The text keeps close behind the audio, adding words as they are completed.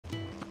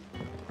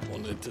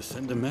Wanted to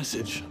send a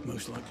message,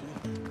 most likely.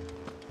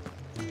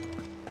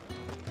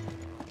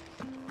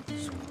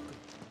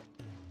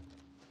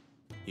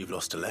 You've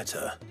lost a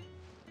letter.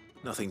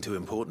 Nothing too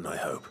important, I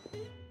hope.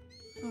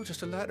 Not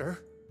just a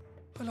letter.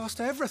 I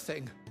lost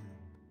everything.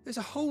 There's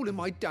a hole in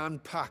my damn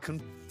pack,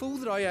 and fool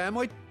that I am,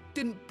 I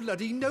didn't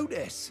bloody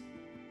notice.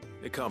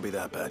 It can't be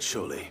that bad,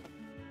 surely.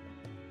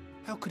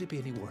 How could it be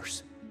any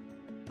worse?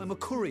 I'm a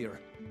courier.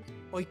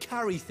 I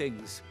carry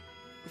things.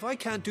 If I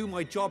can't do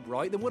my job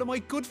right, then what am I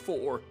good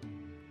for?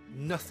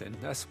 Nothing,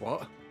 that's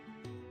what.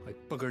 I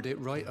buggered it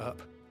right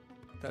up.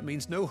 That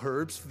means no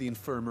herbs for the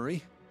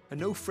infirmary, and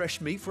no fresh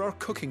meat for our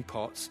cooking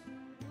pots.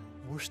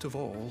 Worst of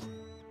all,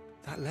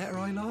 that letter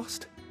I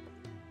lost,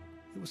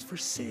 it was for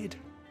Sid.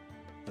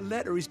 A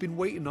letter he's been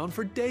waiting on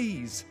for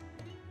days.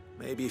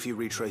 Maybe if you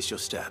retrace your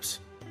steps.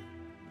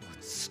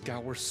 I'd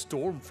scour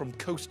Storm from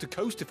coast to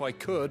coast if I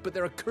could, but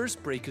there are curse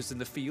breakers in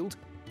the field,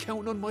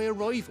 counting on my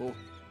arrival.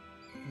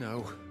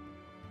 No,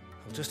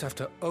 I'll just have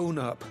to own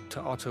up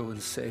to Otto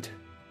and Sid.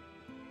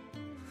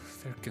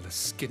 They're gonna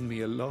skin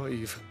me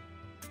alive.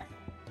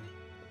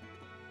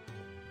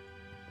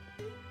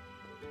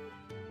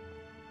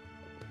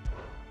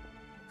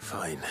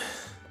 Fine.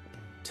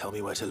 Tell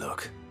me where to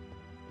look.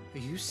 Are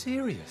you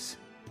serious?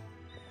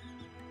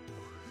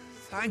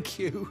 Thank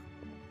you.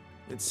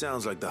 It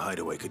sounds like the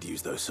hideaway could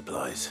use those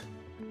supplies.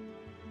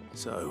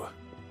 So,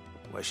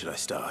 where should I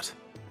start?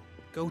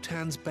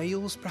 Gotan's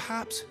bales,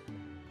 perhaps?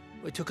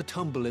 I took a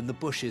tumble in the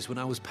bushes when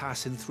I was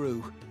passing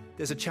through.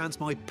 There's a chance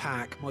my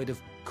pack might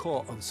have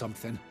caught on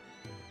something.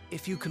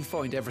 If you can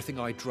find everything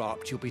I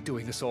dropped, you'll be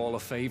doing us all a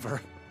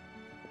favor.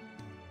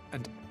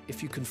 And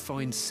if you can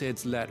find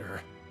Sid's letter,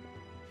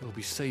 you'll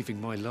be saving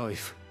my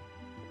life.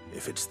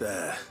 If it's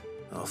there,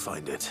 I'll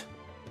find it.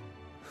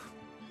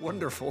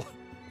 Wonderful.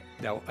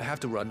 Now, I have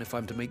to run if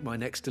I'm to make my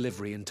next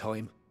delivery in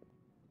time.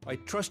 I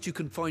trust you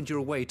can find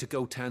your way to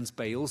Gotan's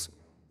bales.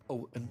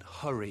 Oh, and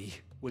hurry,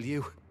 will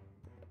you?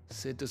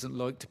 Sid doesn't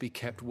like to be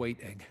kept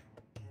waiting.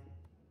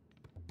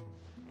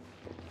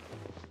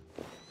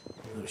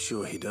 I'm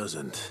sure he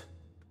doesn't.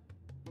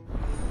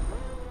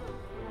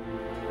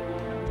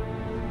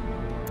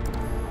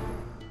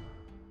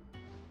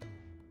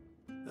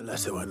 The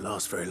letter won't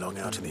last very long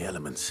out in the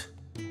elements.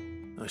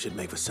 I should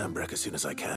make for Sambrek as soon as I can.